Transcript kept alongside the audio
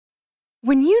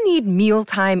When you need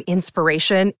mealtime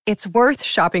inspiration, it's worth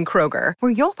shopping Kroger,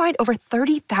 where you'll find over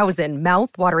 30,000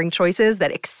 mouth-watering choices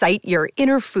that excite your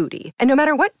inner foodie. And no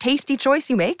matter what tasty choice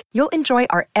you make, you'll enjoy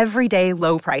our everyday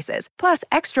low prices, plus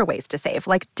extra ways to save,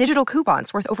 like digital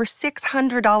coupons worth over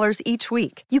 $600 each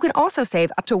week. You can also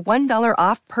save up to $1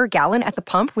 off per gallon at the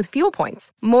pump with fuel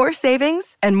points. More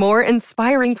savings and more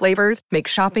inspiring flavors make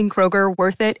shopping Kroger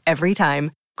worth it every time.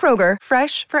 Kroger,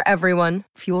 fresh for everyone.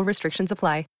 Fuel restrictions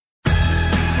apply.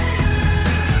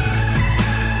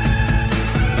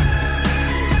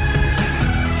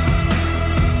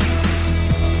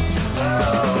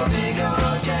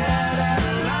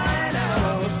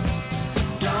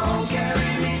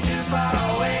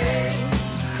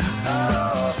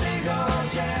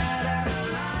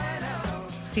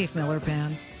 Steve Miller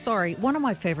Band. Sorry, one of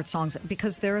my favorite songs,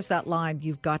 because there is that line,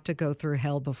 you've got to go through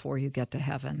hell before you get to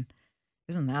heaven.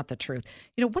 Isn't that the truth?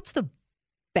 You know, what's the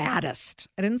baddest,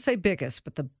 I didn't say biggest,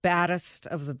 but the baddest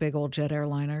of the big old jet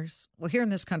airliners? Well, here in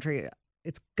this country,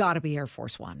 it's got to be Air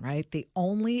Force One, right? The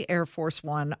only Air Force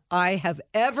One I have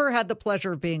ever had the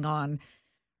pleasure of being on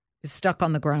is stuck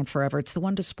on the ground forever. It's the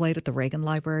one displayed at the Reagan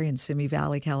Library in Simi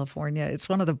Valley, California. It's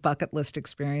one of the bucket list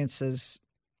experiences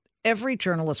every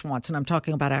journalist wants, and I'm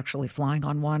talking about actually flying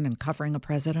on one and covering a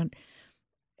president.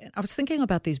 And I was thinking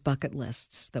about these bucket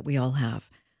lists that we all have.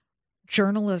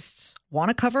 Journalists want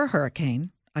to cover a hurricane.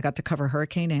 I got to cover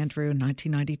Hurricane Andrew in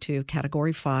 1992,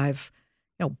 Category 5.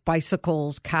 You know,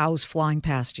 bicycles, cows flying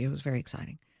past you. It was very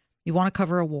exciting. You want to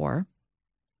cover a war.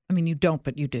 I mean, you don't,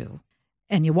 but you do.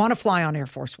 And you want to fly on Air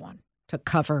Force One to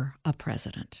cover a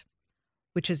president,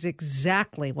 which is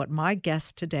exactly what my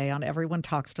guest today on Everyone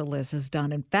Talks to Liz has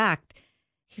done. In fact,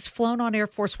 he's flown on Air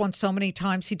Force One so many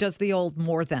times, he does the old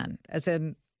more than, as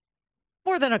in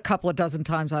more than a couple of dozen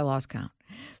times. I lost count.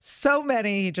 So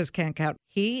many, he just can't count.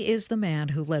 He is the man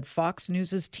who led Fox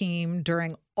News' team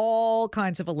during all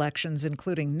kinds of elections,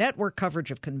 including network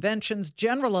coverage of conventions,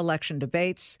 general election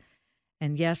debates.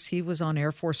 And yes, he was on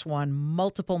Air Force One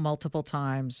multiple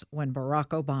times when Barack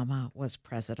Obama was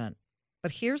president.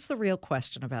 But here's the real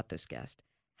question about this guest.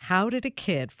 How did a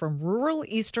kid from rural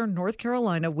eastern North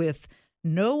Carolina with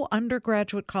no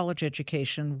undergraduate college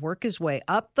education work his way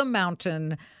up the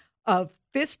mountain of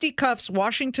fisticuffs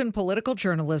Washington political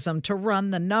journalism to run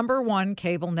the #1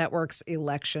 cable network's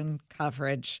election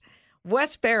coverage?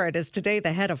 Wes Barrett is today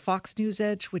the head of Fox News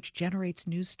Edge, which generates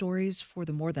news stories for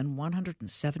the more than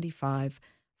 175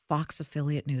 Fox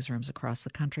affiliate newsrooms across the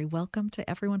country. Welcome to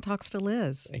Everyone Talks to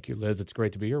Liz. Thank you, Liz. It's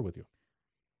great to be here with you.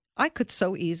 I could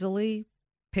so easily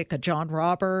pick a John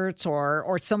Roberts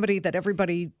or somebody that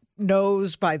everybody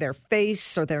knows by their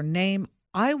face or their name.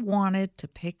 I wanted to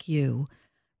pick you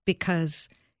because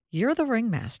you're the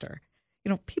ringmaster. You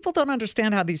know, people don't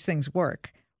understand how these things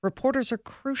work. Reporters are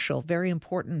crucial, very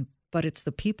important, but it's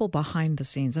the people behind the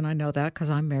scenes. And I know that because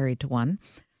I'm married to one.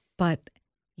 But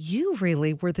you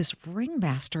really were this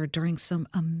ringmaster during some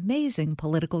amazing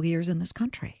political years in this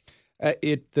country.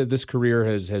 This career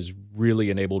has really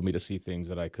enabled me to see things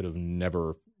that I could have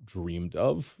never dreamed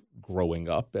of growing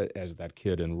up as that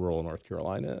kid in rural North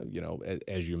Carolina, you know,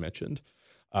 as you mentioned.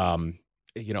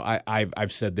 You know,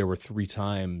 I've said there were 3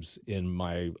 times in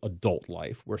my adult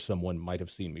life where someone might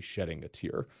have seen me shedding a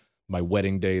tear. My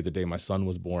wedding day, the day my son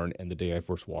was born, and the day I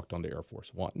first walked onto Air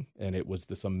Force One. And it was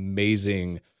this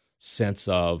amazing sense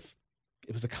of,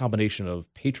 it was a combination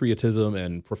of patriotism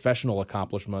and professional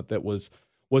accomplishment that was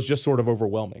just sort of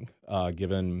overwhelming,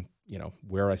 given, you know,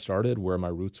 where I started, where my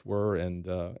roots were,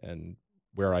 and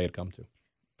where I had come to.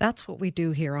 That's what we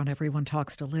do here on Everyone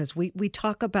Talks to Liz. We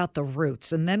talk about the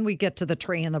roots, and then we get to the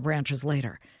tree and the branches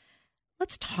later.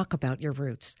 Let's talk about your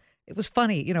roots. It was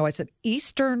funny, you know, I said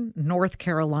Eastern North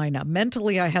Carolina.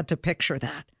 Mentally, I had to picture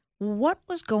that. What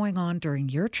was going on during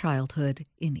your childhood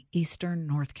in Eastern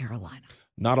North Carolina?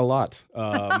 Not a lot,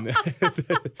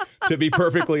 to be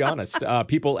perfectly honest.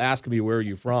 People ask me, where are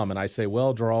you from? And I say,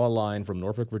 well, draw a line from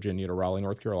Norfolk, Virginia to Raleigh,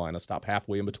 North Carolina, stop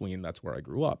halfway in between. That's where I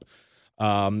grew up.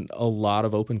 A lot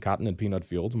of open cotton and peanut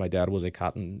fields. My dad was a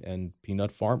cotton and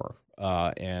peanut farmer,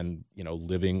 and, you know,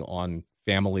 living on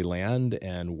family land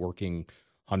and working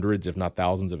hundreds, if not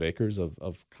thousands of acres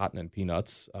of cotton and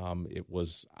peanuts. It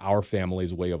was our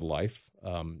family's way of life.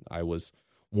 I was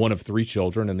one of 3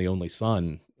 children and the only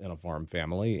son in a farm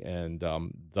family. And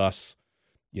thus,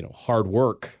 you know, hard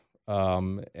work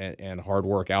and hard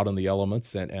work out in the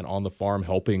elements and on the farm,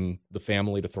 helping the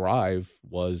family to thrive,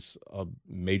 was a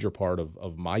major part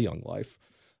of my young life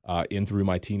in through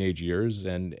my teenage years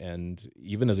and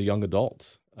even as a young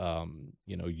adult.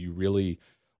 You know, you really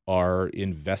are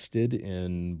invested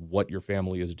in what your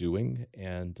family is doing,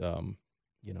 and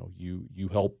you know, you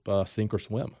help sink or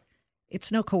swim.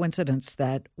 It's no coincidence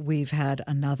that we've had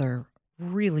another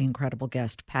really incredible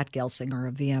guest, Pat Gelsinger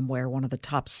of VMware, one of the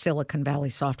top Silicon Valley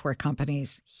software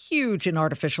companies, huge in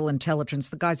artificial intelligence.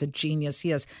 The guy's a genius. He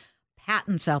has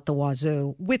patents out the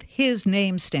wazoo with his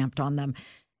name stamped on them.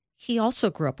 He also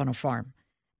grew up on a farm,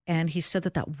 and he said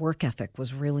that work ethic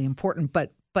was really important.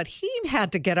 But he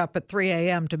had to get up at 3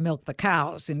 a.m. to milk the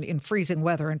cows in freezing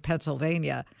weather in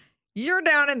Pennsylvania. You're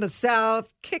down in the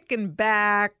South, kicking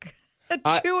back,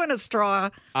 chewing a straw.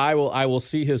 I will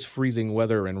see his freezing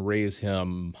weather and raise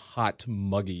him hot,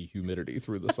 muggy humidity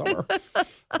through the summer.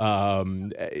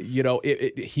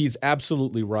 He's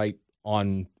absolutely right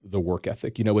on the work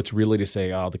ethic. It's really to say,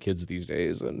 the kids these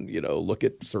days, and look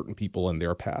at certain people and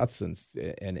their paths, and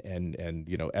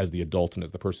as the adult and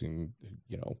as the person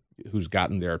who's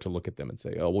gotten there, to look at them and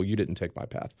say, oh, well, you didn't take my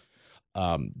path.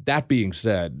 That being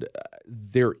said,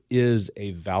 there is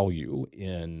a value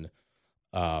in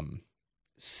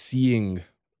seeing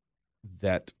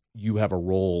that you have a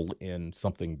role in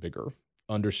something bigger,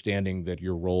 understanding that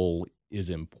your role is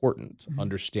important,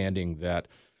 understanding that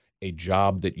a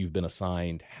job that you've been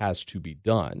assigned has to be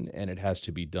done, and it has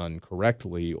to be done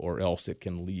correctly, or else it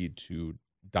can lead to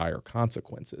dire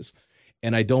consequences.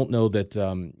 And I don't know that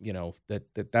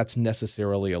that's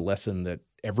necessarily a lesson that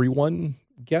everyone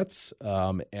gets,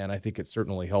 and I think it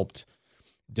certainly helped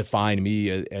define me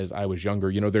as I was younger.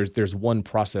 There's one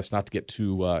process, not to get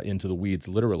too into the weeds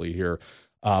literally here,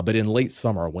 but in late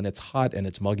summer when it's hot and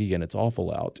it's muggy and it's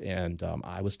awful out, and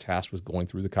I was tasked with going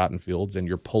through the cotton fields, and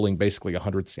you're pulling basically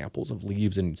 100 samples of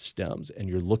leaves and stems, and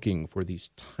you're looking for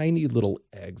these tiny little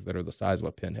eggs that are the size of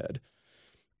a pinhead,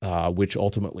 which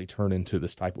ultimately turn into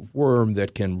this type of worm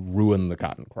that can ruin the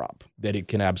cotton crop, that it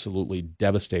can absolutely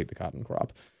devastate the cotton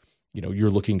crop. You're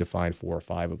looking to find 4 or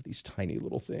 5 of these tiny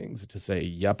little things to say,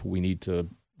 yep, we need to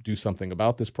do something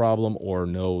about this problem, or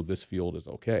no, this field is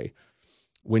okay.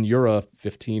 When you're a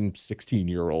 15,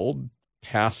 16-year-old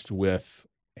tasked with,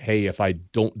 hey, if I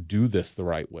don't do this the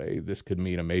right way, this could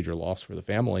mean a major loss for the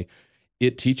family,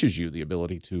 it teaches you the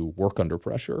ability to work under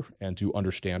pressure and to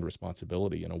understand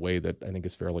responsibility in a way that I think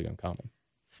is fairly uncommon.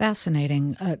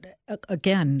 Fascinating.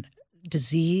 Again,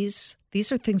 disease,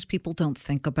 these are things people don't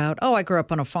think about. Oh, I grew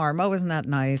up on a farm. Oh, isn't that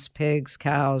nice? Pigs,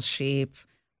 cows, sheep,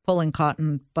 pulling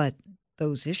cotton. But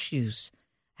those issues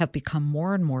have become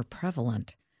more and more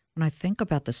prevalent. When I think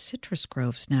about the citrus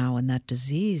groves now and that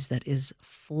disease that is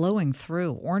flowing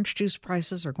through, orange juice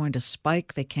prices are going to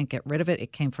spike. They can't get rid of it.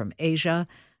 It came from Asia.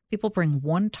 People bring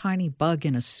one tiny bug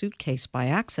in a suitcase by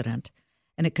accident,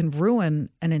 and it can ruin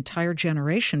an entire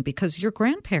generation, because your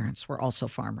grandparents were also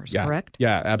farmers, correct?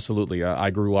 Yeah, absolutely. I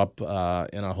grew up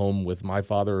in a home with my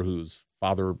father, whose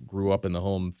father grew up in the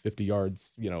home 50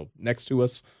 yards, next to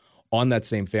us on that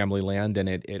same family land. And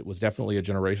it was definitely a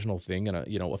generational thing. And,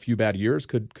 a few bad years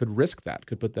could risk that,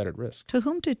 could put that at risk. To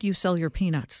whom did you sell your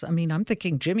peanuts? I mean, I'm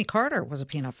thinking Jimmy Carter was a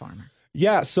peanut farmer.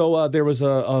 Yeah, so there was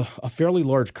a fairly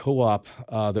large co-op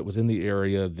that was in the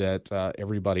area that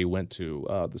everybody went to.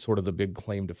 The big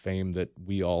claim to fame that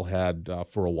we all had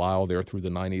for a while there through the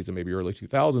 90s and maybe early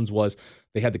 2000s was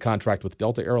they had the contract with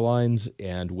Delta Airlines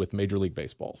and with Major League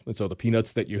Baseball. And so the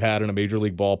peanuts that you had in a Major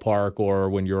League ballpark or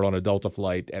when you're on a Delta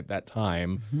flight at that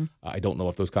time, I don't know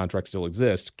if those contracts still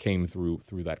exist, came through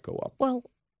that co-op. Well,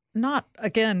 not,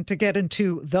 again, to get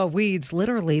into the weeds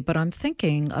literally, but I'm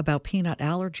thinking about peanut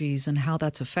allergies and how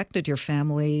that's affected your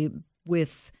family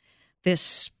with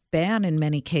this ban in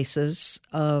many cases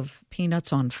of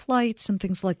peanuts on flights and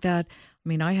things like that. I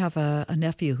mean, I have a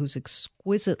nephew who's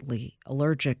exquisitely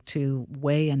allergic to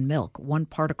whey and milk, 1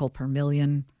 particle per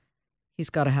million. He's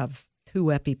got to have 2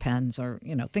 EpiPens, or,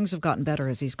 things have gotten better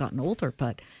as he's gotten older.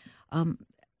 But,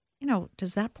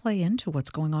 does that play into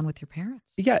what's going on with your parents?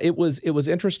 Yeah, it was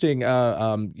interesting,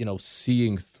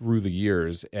 seeing through the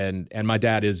years. And my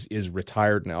dad is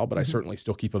retired now, but I certainly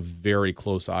still keep a very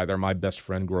close eye there. My best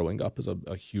friend growing up is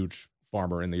a huge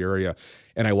farmer in the area,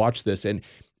 and I watch this. And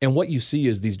what you see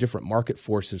is these different market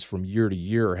forces from year to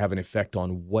year have an effect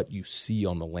on what you see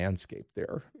on the landscape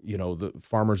there. The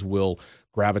farmers will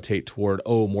gravitate toward,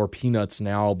 more peanuts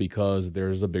now because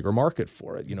there's a bigger market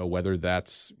for it. Whether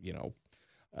that's,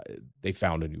 they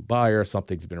found a new buyer,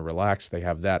 something's been relaxed, they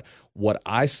have that. What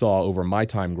I saw over my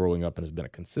time growing up, and has been a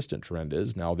consistent trend,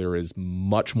 is now there is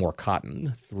much more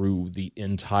cotton through the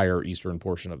entire eastern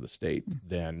portion of the state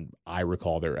than I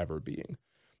recall there ever being.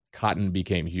 Cotton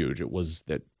became huge. It was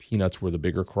that peanuts were the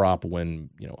bigger crop when,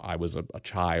 I was a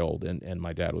child and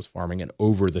my dad was farming. And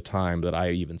over the time that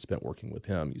I even spent working with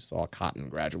him, you saw cotton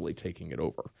gradually taking it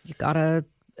over. You got to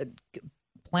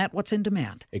plant what's in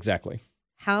demand. Exactly.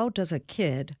 How does a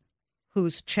kid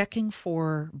who's checking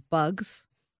for bugs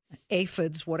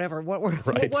aphids, whatever. What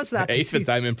Right. was that? Aphids,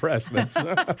 I'm impressed.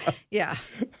 That's Yeah.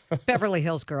 Beverly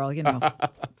Hills girl,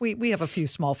 We have a few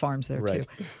small farms there, Right.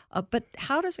 too. But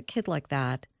how does a kid like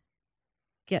that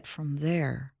get from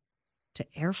there to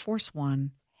Air Force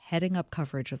One, heading up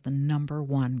coverage of the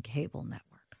 #1 cable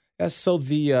network? Yes, so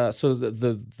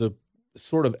the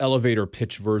sort of elevator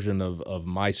pitch version of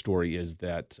my story is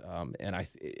that,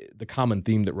 the common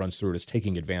theme that runs through it is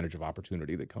taking advantage of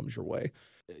opportunity that comes your way.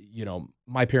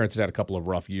 My parents had a couple of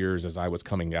rough years as I was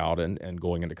coming out and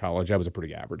going into college. I was a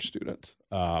pretty average student.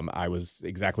 I was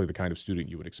exactly the kind of student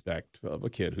you would expect of a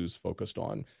kid who's focused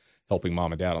on helping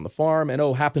mom and dad on the farm,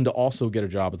 and happened to also get a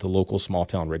job at the local small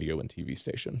town radio and TV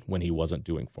station when he wasn't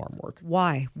doing farm work.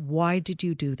 Why? Why did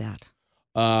you do that?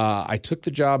 I took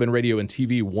the job in radio and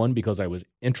TV, one, because I was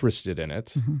interested in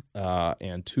it,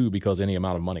 and two, because any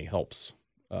amount of money helps,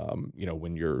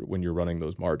 when you're running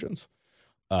those margins.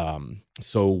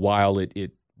 So while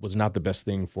it was not the best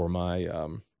thing for my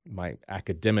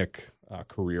academic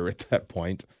career at that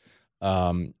point,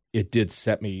 it did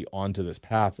set me onto this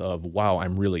path of, wow,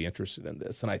 I'm really interested in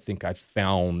this, and I think I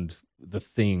found the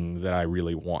thing that I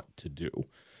really want to do.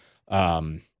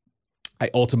 I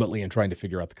ultimately, in trying to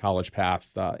figure out the college path,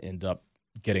 end up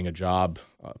getting a job,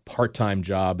 a part-time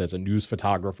job as a news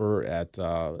photographer at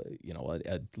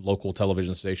a local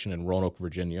television station in Roanoke,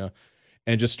 Virginia,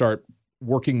 and just start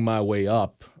working my way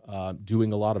up,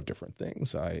 doing a lot of different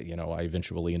things. I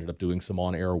eventually ended up doing some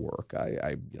on-air work.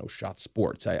 I shot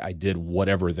sports. I did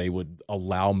whatever they would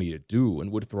allow me to do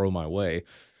and would throw my way,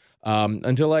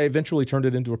 until I eventually turned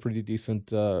it into a pretty decent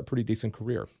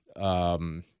career.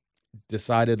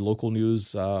 Decided local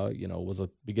news, was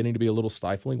beginning to be a little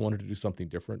stifling. Wanted to do something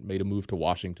different. Made a move to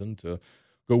Washington to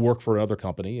go work for another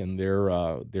company in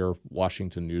their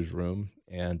Washington newsroom,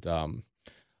 and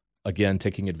again,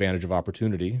 taking advantage of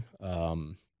opportunity.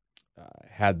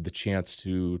 Had the chance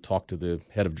to talk to the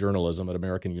head of journalism at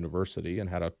American University and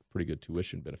had a pretty good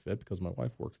tuition benefit because my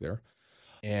wife worked there.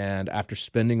 And after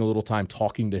spending a little time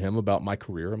talking to him about my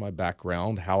career and my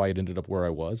background, how I had ended up where I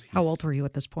was. How old were you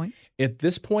at this point? At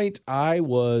this point, I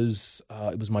was,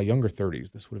 it was my younger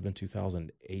 30s. This would have been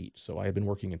 2008. So I had been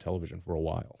working in television for a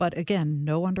while. But again,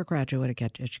 no undergraduate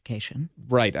education.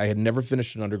 Right. I had never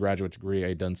finished an undergraduate degree. I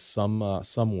had done some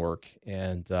work.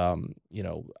 And,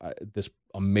 this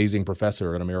amazing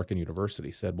professor at American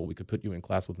University said, well, we could put you in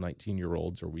class with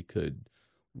 19-year-olds, or we could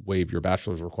waive your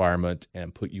bachelor's requirement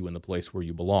and put you in the place where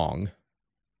you belong,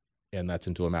 and that's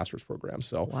into a master's program.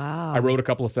 So wow. I wrote a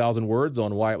couple of thousand words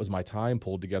on why it was my time,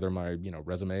 pulled together my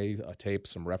resume, tape,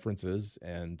 some references,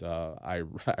 and I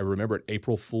remember it,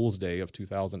 April Fool's Day of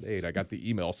 2008, I got the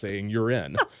email saying you're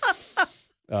in.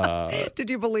 Did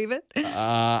you believe it?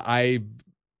 I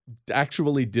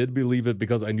actually did believe it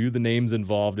because I knew the names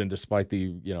involved, and despite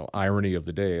the irony of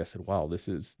the day, I said, wow, this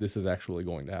is actually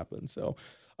going to happen. So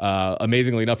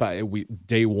amazingly enough,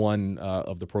 day one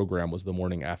of the program was the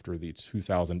morning after the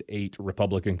 2008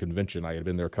 Republican convention. I had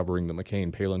been there covering the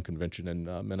McCain-Palin convention in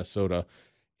Minnesota,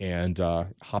 and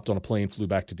hopped on a plane, flew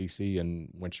back to D.C., and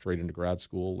went straight into grad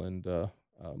school, and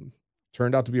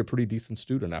turned out to be a pretty decent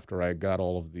student after I got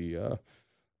all of the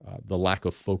lack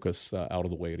of focus out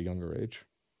of the way at a younger age.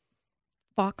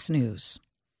 Fox News.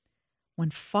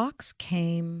 When Fox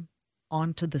came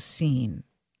onto the scene,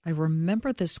 I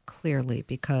remember this clearly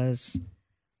because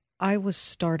I was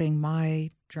starting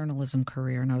my journalism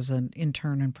career, and I was an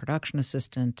intern and production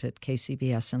assistant at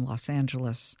KCBS in Los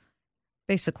Angeles,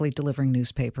 basically delivering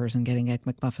newspapers and getting Egg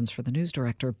McMuffins for the news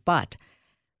director. But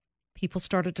people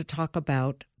started to talk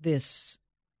about this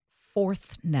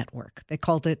fourth network. They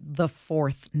called it the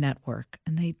fourth network.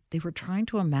 And they were trying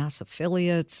to amass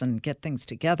affiliates and get things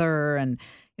together. And,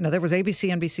 there was ABC,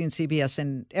 NBC, and CBS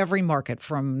in every market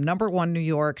from #1 New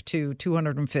York to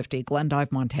 250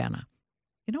 Glendive, Montana.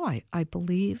 I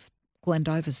believe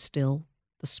Glendive is still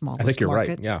the smallest I think you're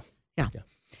market. right. Yeah.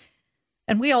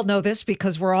 And we all know this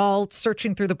because we're all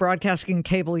searching through the Broadcasting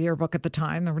Cable Yearbook at the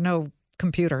time. There were no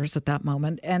computers at that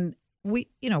moment. And we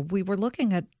were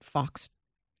looking at Fox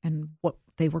and what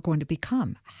they were going to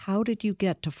become. How did you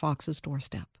get to Fox's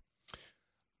doorstep?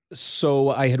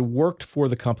 So I had worked for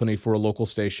the company for a local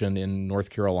station in North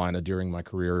Carolina during my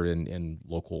career in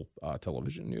local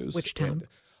television news. Which town?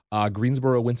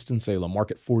 Greensboro, Winston-Salem,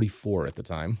 Market 44 at the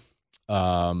time.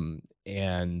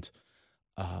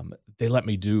 They let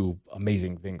me do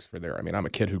amazing things for there. I mean, I'm a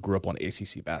kid who grew up on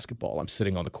ACC basketball. I'm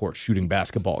sitting on the court shooting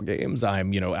basketball games.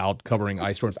 I'm, out covering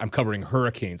ice storms. I'm covering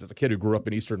hurricanes. As a kid who grew up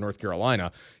in eastern North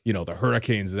Carolina, the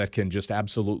hurricanes that can just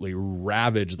absolutely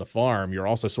ravage the farm, you're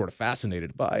also sort of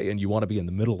fascinated by, and you want to be in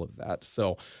the middle of that.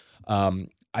 So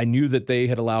I knew that they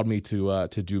had allowed me to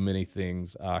do many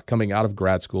things. Coming out of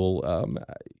grad school,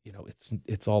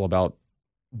 it's all about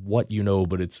what you know,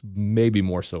 but it's maybe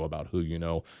more so about who you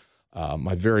know.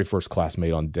 My very first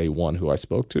classmate on day one who I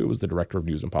spoke to was the director of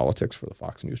news and politics for the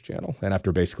Fox News channel. And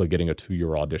after basically getting a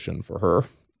 2-year audition for her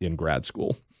in grad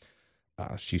school,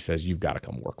 she says, "You've got to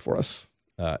come work for us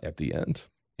at the end."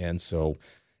 And so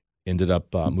ended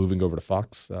up moving over to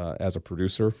Fox as a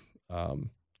producer,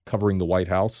 covering the White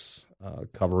House,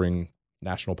 covering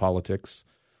national politics,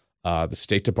 the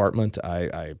State Department.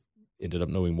 I ended up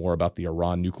knowing more about the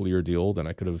Iran nuclear deal than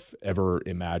I could have ever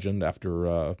imagined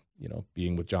after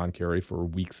being with John Kerry for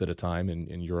weeks at a time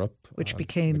in Europe. Which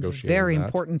became very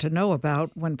important to know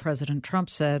about when President Trump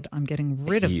said, "I'm getting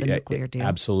rid of the nuclear deal."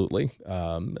 Absolutely.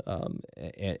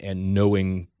 And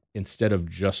knowing, instead of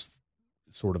just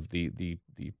sort of the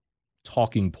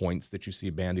talking points that you see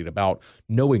bandied about,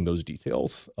 knowing those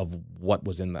details of what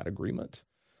was in that agreement.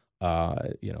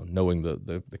 Knowing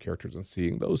the characters and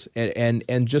seeing those,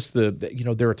 and just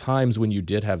there are times when you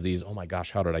did have these, "Oh my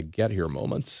gosh, how did I get here?"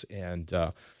 moments. And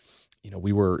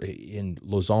we were in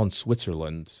Lausanne,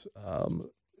 Switzerland,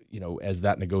 as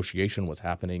that negotiation was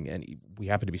happening, and we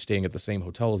happened to be staying at the same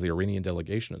hotel as the Iranian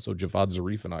delegation. And so Javad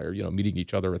Zarif and I are, meeting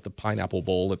each other at the Pineapple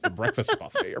Bowl at the breakfast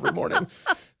buffet every morning.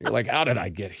 You're like, how did I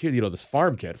get here? This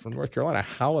farm kid from North Carolina,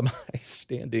 how am I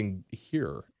standing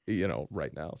here?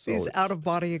 Right now. So these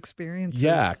out-of-body experiences.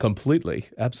 Yeah, completely.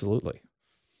 Absolutely.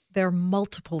 There are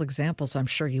multiple examples I'm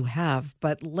sure you have,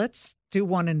 but let's do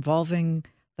one involving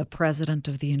the President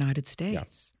of the United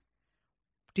States.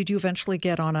 Yeah. Did you eventually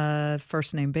get on a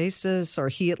first-name basis, or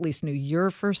he at least knew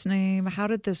your first name? How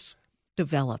did this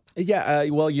develop? Yeah,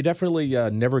 well, you definitely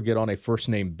never get on a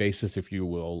first-name basis, if you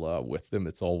will, with them.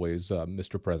 It's always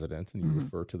Mr. President, and you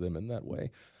refer to them in that way.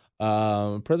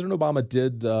 President Obama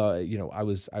did, I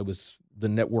was the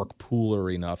network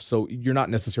pooler enough. So you're not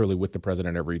necessarily with the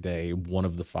president every day. One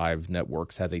of the 5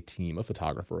 networks has a team, a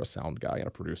photographer, a sound guy, and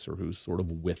a producer who's sort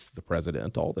of with the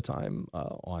president all the time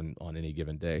on any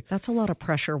given day. That's a lot of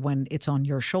pressure when it's on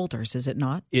your shoulders, is it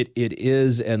not? It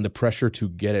is, and the pressure to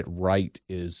get it right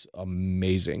is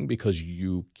amazing, because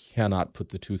you cannot put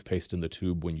the toothpaste in the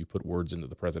tube when you put words into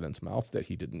the president's mouth that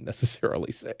he didn't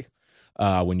necessarily say.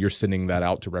 When you're sending that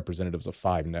out to representatives of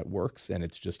 5 networks, and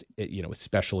it's just,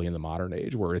 especially in the modern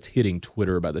age where it's hitting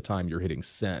Twitter by the time you're hitting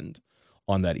send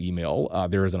on that email,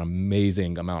 there is an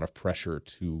amazing amount of pressure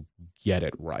to get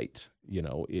it right.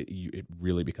 It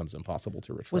really becomes impossible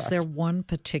to retract. Was there one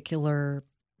particular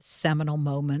seminal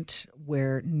moment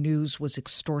where news was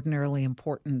extraordinarily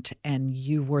important and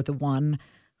you were the one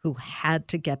who had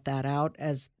to get that out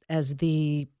as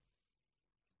the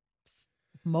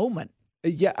moment?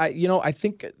 Yeah, I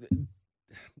think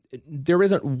there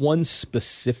isn't one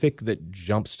specific that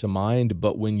jumps to mind,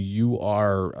 but when you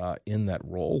are in that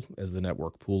role as the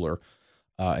network pooler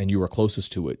and you are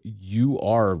closest to it, you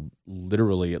are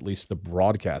literally, at least the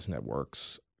broadcast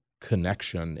network's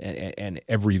connection, and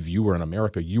every viewer in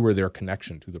America, you are their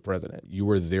connection to the president. You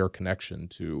are their connection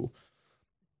to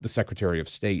the Secretary of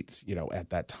State, at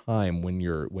that time when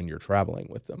you're traveling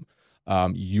with them.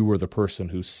 You were the person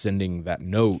who's sending that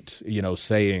note,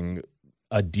 saying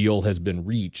a deal has been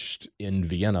reached in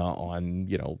Vienna on,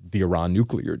 the Iran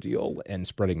nuclear deal, and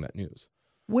spreading that news.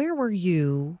 Where were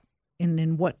you and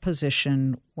in what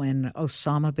position when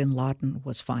Osama bin Laden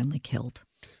was finally killed?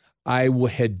 I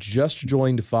had just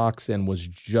joined Fox and was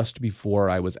just before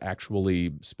I was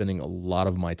actually spending a lot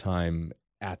of my time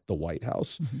at the White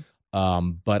House.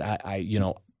 Mm-hmm. But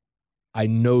I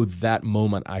know that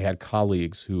moment I had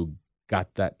colleagues who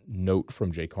got that note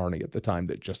from Jay Carney at the time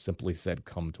that just simply said,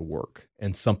 "Come to work."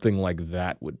 And something like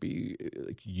that would be,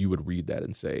 you would read that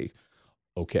and say,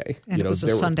 okay. And it was a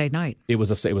Sunday night. It was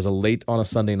a late on a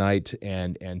Sunday night,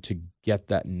 and to get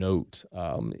that note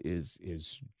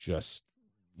is just,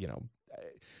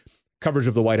 coverage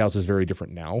of the White House is very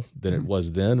different now than it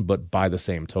was then. But by the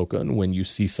same token, when you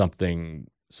see something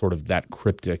sort of that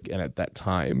cryptic, and at that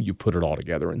time you put it all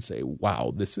together and say,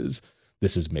 wow, this is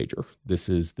major. This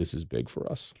is big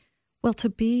for us. Well, to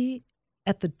be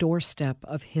at the doorstep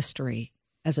of history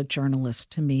as a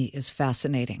journalist, to me, is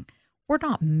fascinating. We're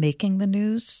not making the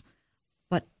news,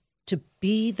 but to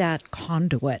be that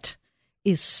conduit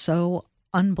is so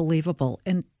unbelievable.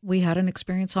 And we had an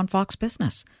experience on Fox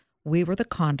Business. We were the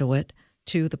conduit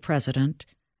to the president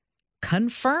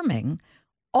confirming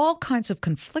all kinds of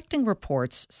conflicting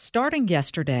reports starting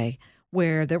yesterday,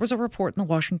 where there was a report in the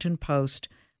Washington Post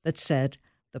that said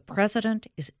the president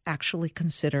is actually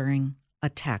considering a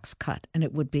tax cut, and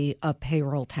it would be a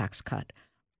payroll tax cut.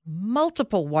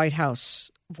 Multiple White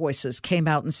House voices came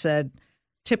out and said,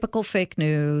 typical fake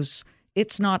news.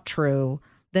 it's not true.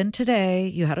 Then today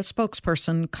you had a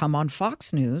spokesperson come on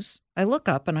Fox News. I look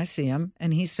up and I see him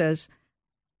and he says,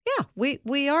 yeah,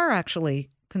 we are actually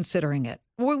considering it.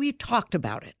 Or we talked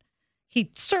about it.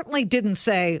 He certainly didn't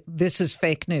say this is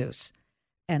fake news.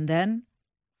 And then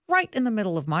right in the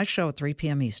middle of my show at 3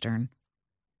 p.m. Eastern,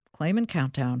 Claim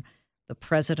Countdown, the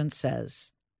president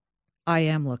says, I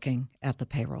am looking at the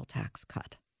payroll tax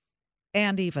cut.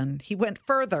 And even he went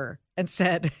further and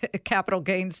said capital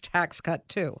gains tax cut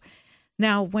too.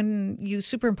 Now, when you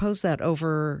superimpose that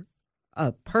over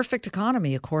a perfect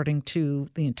economy, according to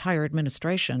the entire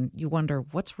administration, you wonder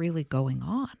what's really going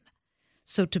on.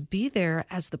 So to be there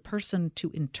as the person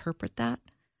to interpret that,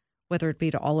 whether it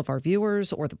be to all of our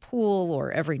viewers or the pool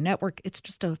or every network, it's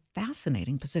just a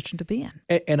fascinating position to be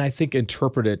in. And I think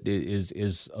interpret it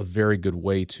is a very good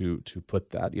way to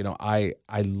put that. You know, I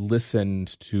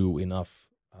listened to enough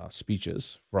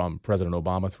speeches from President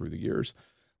Obama through the years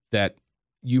that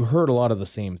you heard a lot of the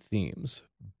same themes,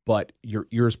 but your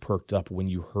ears perked up when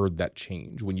you heard that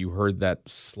change, when you heard that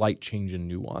slight change in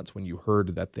nuance, when you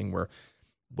heard that thing where,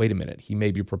 wait a minute, he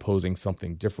may be proposing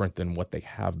something different than what they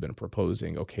have been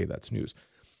proposing. Okay, that's news.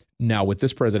 Now, with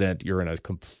this president, you're in a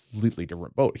completely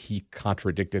different boat. He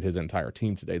contradicted his entire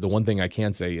team today. The one thing I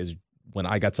can say is when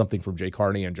I got something from Jay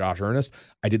Carney and Josh Earnest,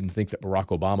 I didn't think that Barack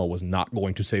Obama was not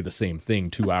going to say the same thing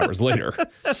 2 hours later.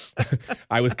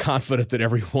 I was confident that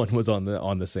everyone was on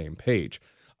the same page.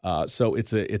 So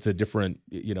it's a different,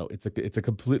 you know, it's a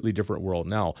completely different world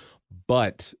now.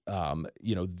 But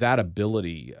you know, that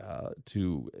ability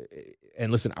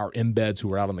and listen, our embeds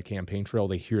who are out on the campaign trail,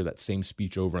 they hear that same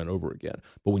speech over and over again.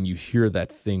 But when you hear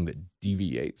that thing that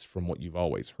deviates from what you've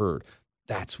always heard,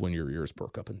 that's when your ears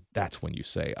perk up, and that's when you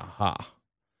say, aha,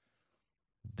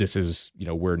 this is, you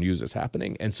know, where news is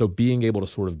happening. And so being able to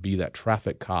sort of be that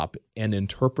traffic cop and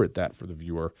interpret that for the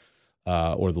viewer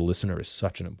or the listener is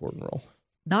such an important role.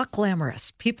 Not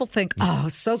glamorous. People think, oh,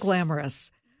 so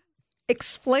glamorous.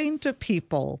 Explain to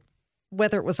people,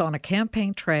 whether it was on a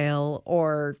campaign trail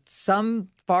or some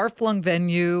far-flung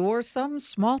venue or some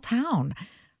small town,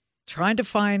 trying to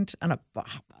find a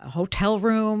hotel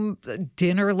room,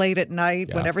 dinner late at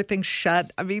night when everything's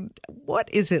shut. I mean, what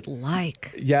is it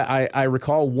like? Yeah, I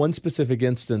recall one specific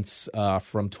instance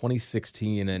from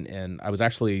 2016, and I was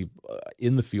actually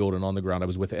in the field and on the ground. I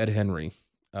was with Ed Henry.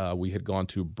 We had gone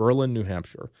to Berlin, New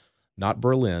Hampshire. Not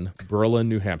Berlin, Berlin,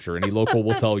 New Hampshire. Any local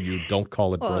will tell you, don't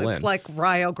call it Berlin. It's like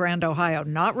Rio Grande, Ohio.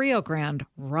 Not Rio Grande,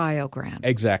 Rio Grande.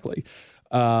 Exactly.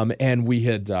 And we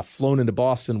had flown into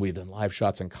Boston. We had done live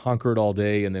shots in Concord all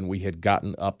day. And then we had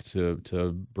gotten up to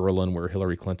Berlin where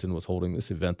Hillary Clinton was holding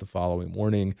this event the following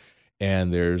morning.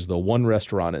 And there's the one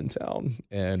restaurant in town.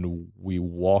 And we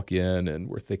walk in and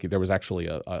we're thinking there was actually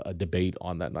a debate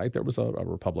on that night. There was a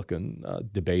Republican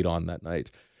debate on that night.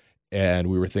 And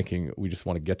we were thinking we just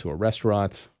want to get to a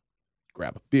restaurant,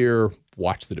 grab a beer,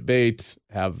 watch the debate,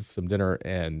 have some dinner.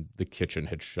 And the kitchen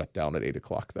had shut down at 8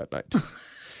 o'clock that night.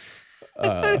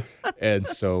 And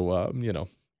so, you know,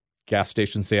 gas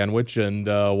station sandwich and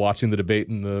watching the debate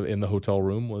in the hotel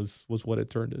room was what it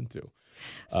turned into.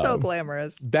 So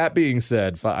glamorous. That being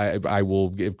said, I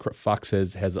will give Fox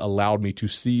has allowed me to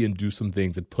see and do some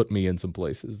things that put me in some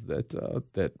places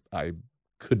that I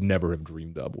could never have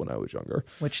dreamed of when I was younger.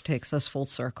 Which takes us full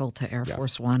circle to Air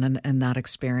Force One and that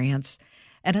experience.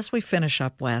 And as we finish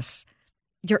up, Wes,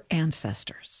 your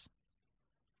ancestors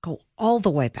go all the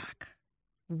way back.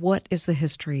 What is the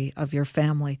history of your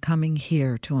family coming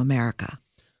here to America?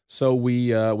 So we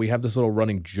have this little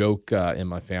running joke in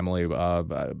my family.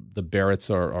 The Barretts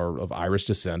are of Irish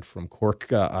descent from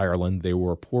Cork, Ireland. They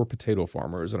were poor potato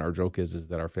farmers, and our joke is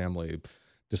that our family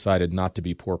decided not to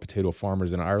be poor potato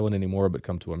farmers in Ireland anymore, but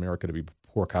come to America to be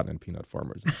poor cotton and peanut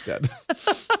farmers instead.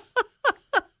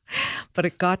 But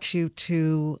it got you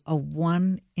to a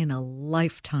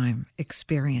one-in-a-lifetime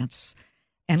experience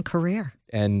and career.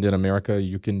 And in America,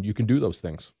 you can do those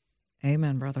things.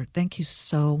 Amen, brother. Thank you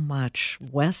so much.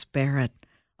 Wes Barrett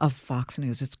of Fox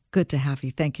News. It's good to have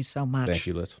you. Thank you so much. Thank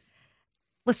you, Liz.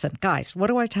 Listen, guys, what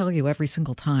do I tell you every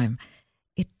single time?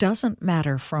 It doesn't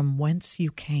matter from whence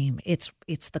you came. It's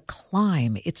the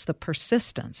climb. It's the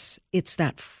persistence. It's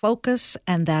that focus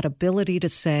and that ability to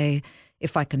say,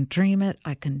 if I can dream it,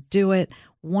 I can do it,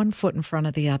 one foot in front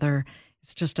of the other.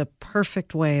 It's just a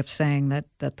perfect way of saying that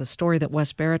the story that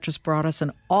Wes Barrett just brought us and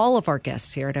all of our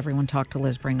guests here at Everyone Talk to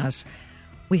Liz bring us,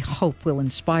 we hope will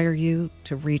inspire you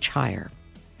to reach higher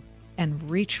and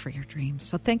reach for your dreams.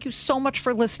 So thank you so much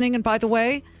for listening. And by the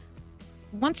way,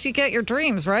 once you get your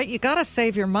dreams, right, you got to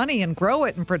save your money and grow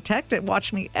it and protect it.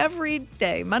 Watch me every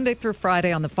day, Monday through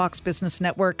Friday on the Fox Business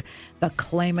Network, the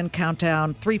Clayman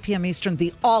Countdown, 3 p.m. Eastern,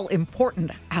 the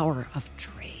all-important hour of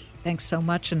trade. Thanks so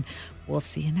much, and we'll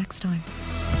see you next time.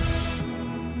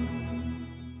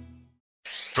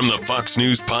 From the Fox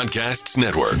News Podcasts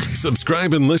Network,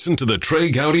 subscribe and listen to the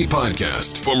Trey Gowdy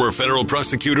Podcast. Former federal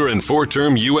prosecutor and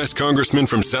 4-term U.S. Congressman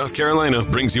from South Carolina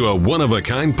brings you a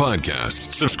one-of-a-kind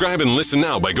podcast. Subscribe and listen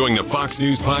now by going to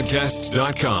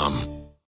foxnewspodcasts.com.